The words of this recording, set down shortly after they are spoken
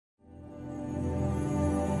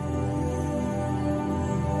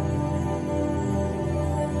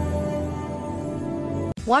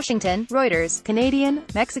Washington, Reuters, Canadian,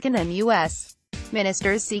 Mexican and U.S.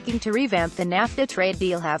 ministers seeking to revamp the NAFTA trade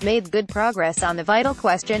deal have made good progress on the vital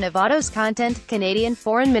question of autos content, Canadian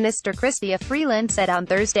Foreign Minister Chrystia Freeland said on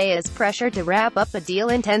Thursday as pressure to wrap up a deal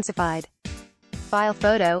intensified. File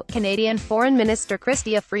photo, Canadian Foreign Minister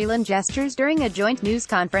Chrystia Freeland gestures during a joint news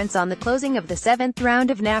conference on the closing of the 7th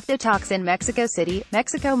round of NAFTA talks in Mexico City,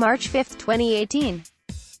 Mexico March 5, 2018.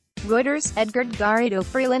 Reuters, Edgard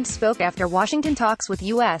GarridoFreeland spoke after Washington talks with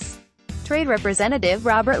U.S. Trade Representative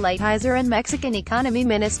Robert Lighthizer and Mexican Economy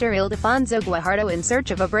Minister Ildefonso Guajardo in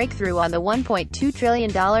search of a breakthrough on the $1.2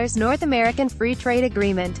 trillion North American Free Trade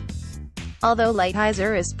Agreement. Although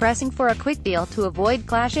Lighthizer is pressing for a quick deal to avoid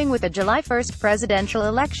clashing with the July 1 presidential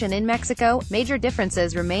election in Mexico, major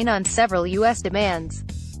differences remain on several U.S. demands.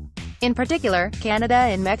 In particular, Canada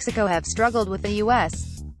and Mexico have struggled with the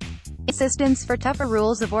U.S. insistence for tougher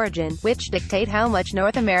rules of origin, which dictate how much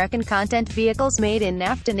North American content vehicles made in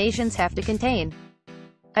NAFTA nations have to contain.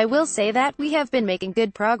 I will say that we have been making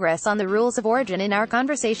good progress on the rules of origin in our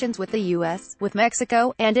conversations with the U.S., with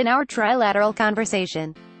Mexico, and in our trilateral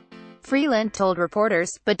conversation, Freeland told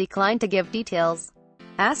reporters, but declined to give details.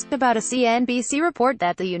 Asked about a CNBC report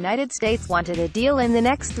that the United States wanted a deal in the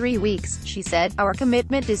next 3 weeks, she said, "Our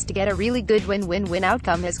commitment is to get a really good win-win-win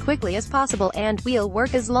outcome as quickly as possible, and we'll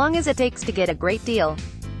work as long as it takes to get a great deal."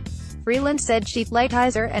 Freeland said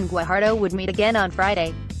Lighthizer and Guajardo would meet again on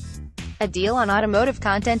Friday. A deal on automotive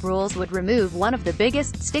content rules would remove one of the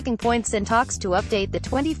biggest sticking points in talks to update the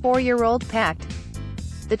 24-year-old pact.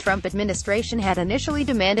 The Trump administration had initially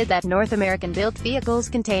demanded that North American-built vehicles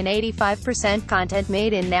contain 85% content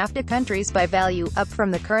made in NAFTA countries by value, up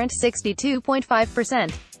from the current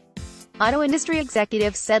 62.5%. Auto industry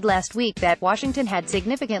executives said last week that Washington had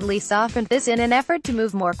significantly softened this in an effort to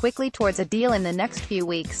move more quickly towards a deal in the next few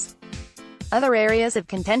weeks. Other areas of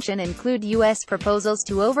contention include U.S. proposals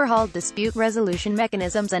to overhaul dispute resolution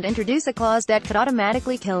mechanisms and introduce a clause that could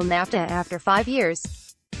automatically kill NAFTA after 5 years.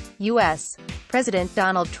 U.S. President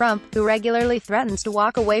Donald Trump, who regularly threatens to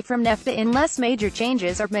walk away from NAFTA unless major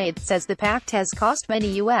changes are made, says the pact has cost many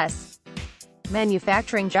U.S.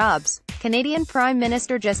 manufacturing jobs. Canadian Prime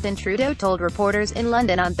Minister Justin Trudeau told reporters in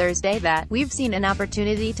London on Thursday that, "We've seen an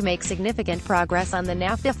opportunity to make significant progress on the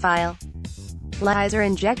NAFTA file." Lighthizer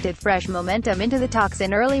injected fresh momentum into the talks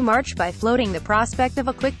in early March by floating the prospect of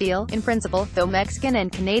a quick deal, in principle, though Mexican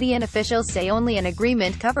and Canadian officials say only an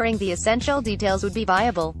agreement covering the essential details would be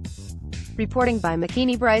viable. Reporting by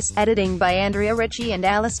McKinney Bryce, editing by Andrea Ritchie and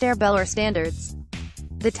Alastair Beller. Standards.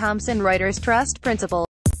 The Thomson Reuters Trust Principal.